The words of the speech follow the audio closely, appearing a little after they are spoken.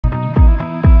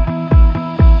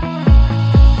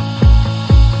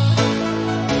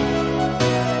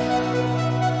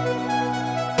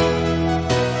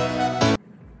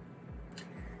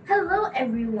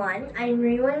everyone, I'm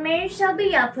Ruiwen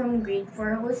Shelby from grade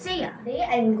 4 Hosea. Today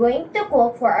I'm going to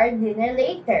cook for our dinner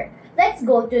later. Let's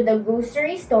go to the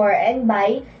grocery store and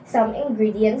buy some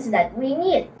ingredients that we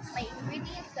need. My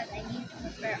ingredients that I need to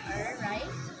prepare are rice,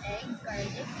 egg,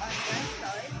 garlic, onion,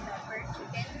 salt, pepper,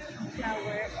 chicken,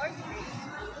 flour or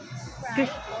crispy, fried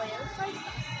oil, soy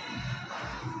sauce.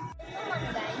 Come on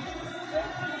guys, let's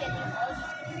be getting all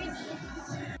these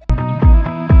ingredients.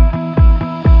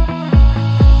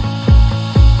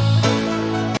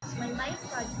 When buying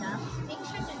products, make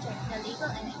sure to check the label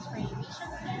and expiration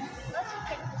date. Also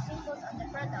check the symbols on the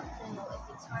product to know if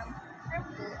it's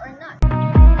harmful or not.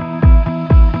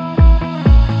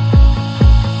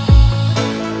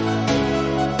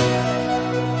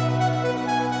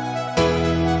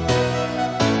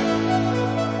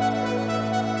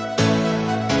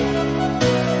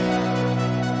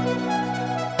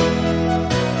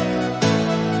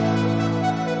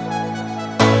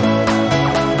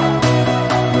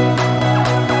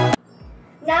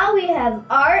 Now we have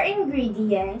our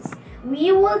ingredients.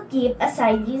 We will keep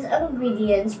aside these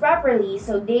ingredients properly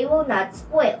so they will not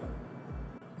spoil.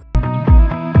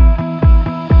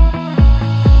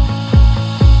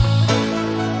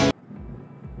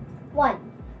 One,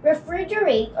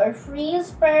 refrigerate or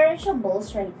freeze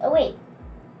perishables right away.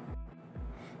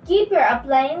 Keep your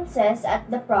appliances at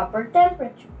the proper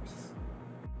temperatures.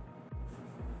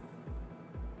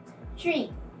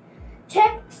 3.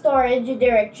 Check storage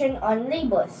direction on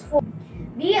labels. 4.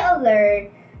 Be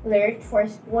alert for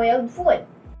spoiled food.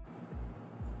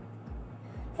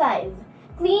 5.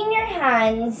 Clean your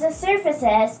hands,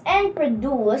 surfaces, and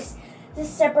produce to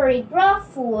separate raw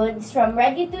foods from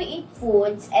ready-to-eat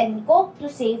foods and cook to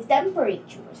safe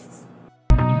temperatures.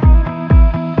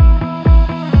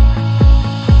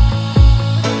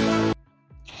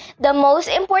 The most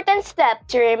important step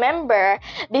to remember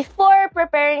before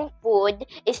preparing food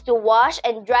is to wash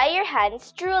and dry your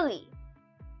hands thoroughly.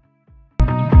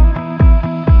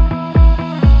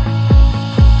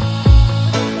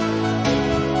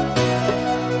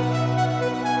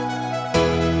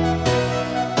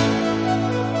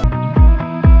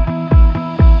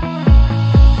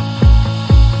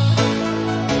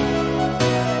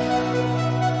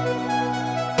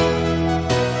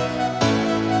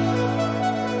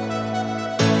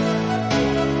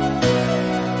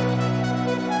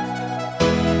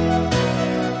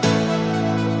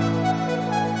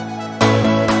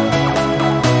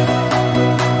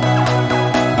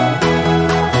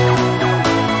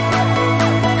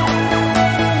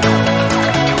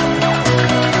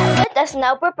 Let us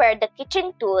now prepare the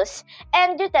kitchen tools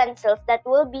and utensils that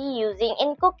we'll be using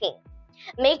in cooking.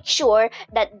 Make sure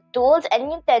that tools and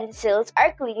utensils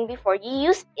are clean before you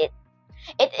use it.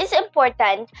 It is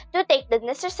important to take the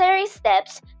necessary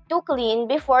steps to clean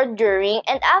before, during,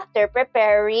 and after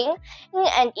preparing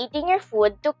and eating your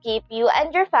food to keep you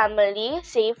and your family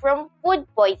safe from food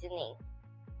poisoning.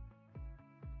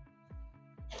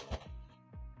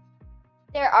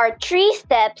 There are 3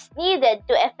 steps needed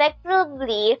to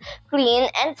effectively clean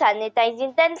and sanitize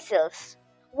utensils.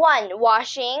 1.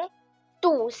 Washing.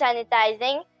 2.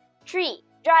 Sanitizing. 3.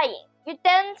 Drying.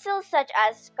 Utensils such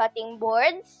as cutting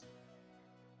boards,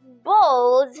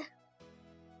 bowls,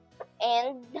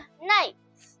 and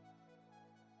knives.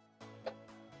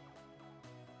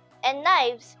 And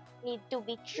knives need to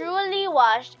be thoroughly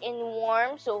washed in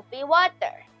warm, soapy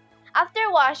water.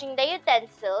 After washing, the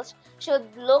utensils should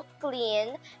look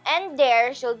clean and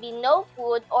there should be no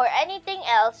food or anything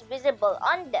else visible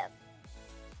on them.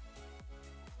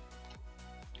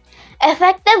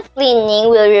 Effective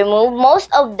cleaning will remove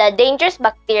most of the dangerous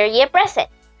bacteria present.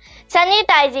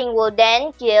 Sanitizing will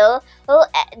then kill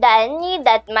any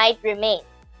that might remain.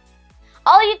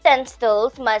 All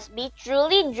utensils must be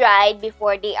truly dried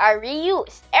before they are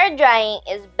reused. Air drying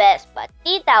is best, but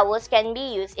tea towels can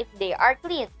be used if they are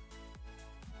clean.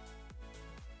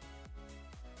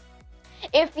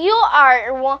 If you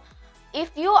are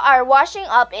washing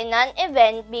up in an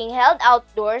event being held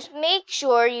outdoors, make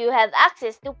sure you have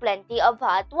access to plenty of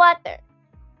hot water.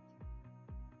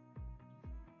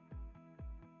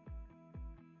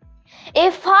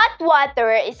 If hot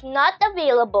water is not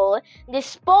available,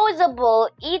 disposable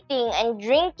eating and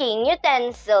drinking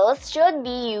utensils should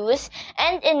be used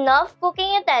and enough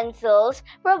cooking utensils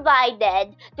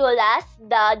provided to last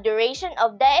the duration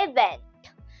of the event,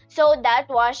 so that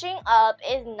washing up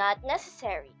is not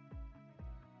necessary.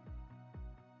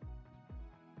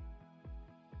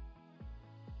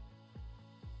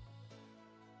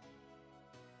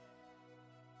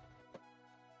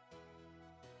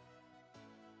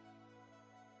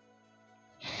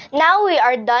 Now we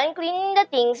are done cleaning the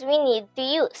things we need to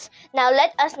use.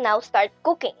 Let us start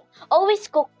cooking. Always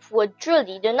cook food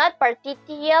truly. Do not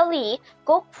particularly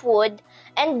cook food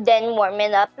and then warm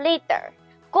it up later.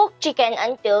 Cook chicken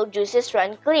until juices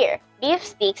run clear. Beef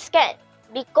sticks can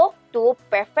be cooked to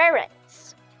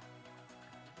preference.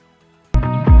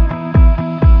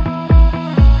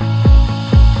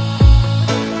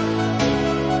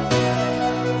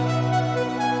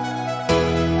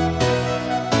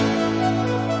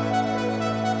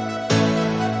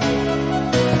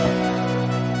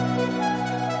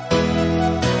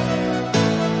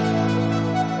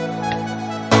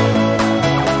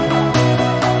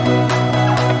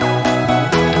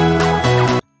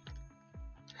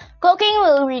 Cooking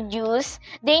will reduce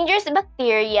dangerous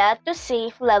bacteria to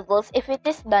safe levels if it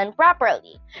is done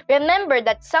properly. Remember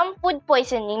that some food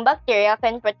poisoning bacteria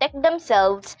can protect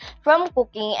themselves from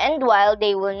cooking, and while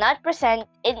they will not present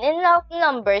in enough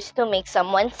numbers to make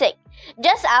someone sick,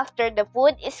 just after the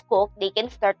food is cooked, they can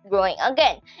start growing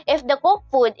again. If the cooked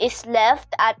food is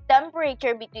left at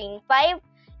temperature between 5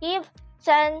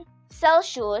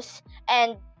 Celsius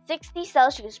and 60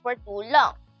 Celsius for too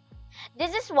long.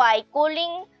 This is why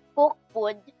cooling cooked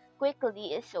food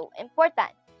quickly is so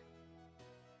important.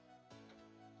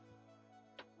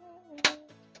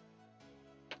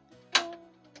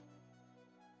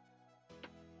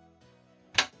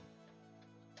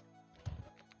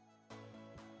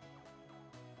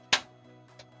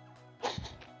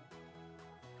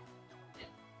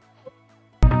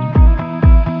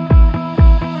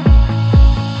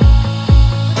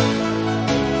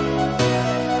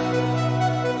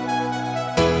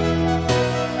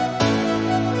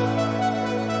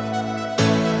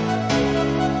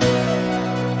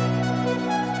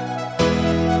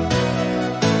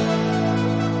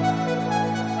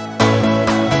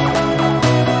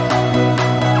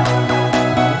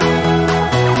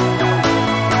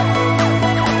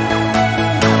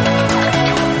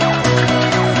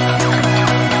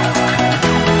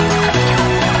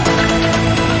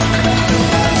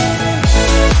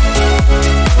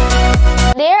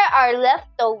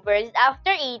 Leftovers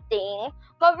after eating,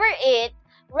 cover it,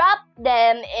 wrap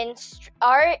them in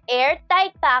our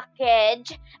airtight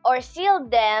package, or seal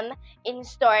them in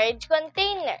storage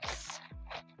containers.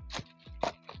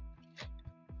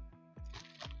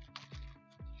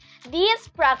 These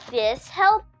practices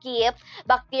help keep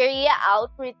bacteria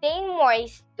out, retain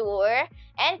moisture,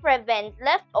 and prevent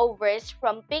leftovers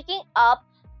from picking up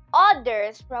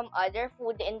odors from other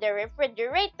food in the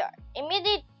refrigerator.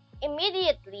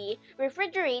 Immediately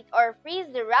refrigerate or freeze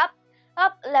the wrapped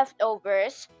up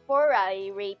leftovers for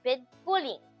rapid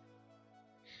cooling.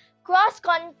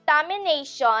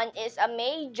 Cross-contamination is a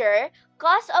major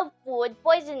cause of food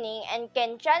poisoning and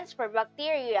can transfer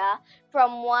bacteria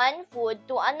from one food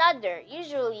to another,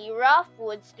 usually raw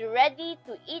foods to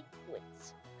ready-to-eat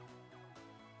foods.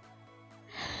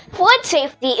 Food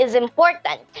safety is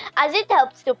important as it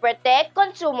helps to protect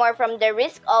consumers from the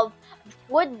risk of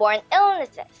foodborne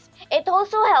illnesses. It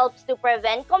also helps to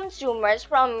prevent consumers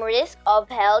from risk of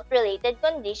health-related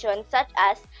conditions such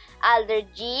as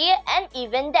allergy and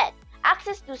even death.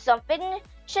 Access to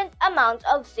sufficient amounts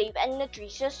of safe and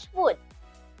nutritious food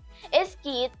is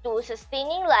key to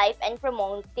sustaining life and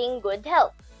promoting good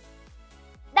health.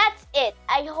 That's it.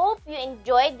 I hope you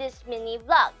enjoyed this mini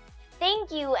vlog.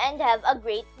 Thank you and have a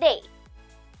great day.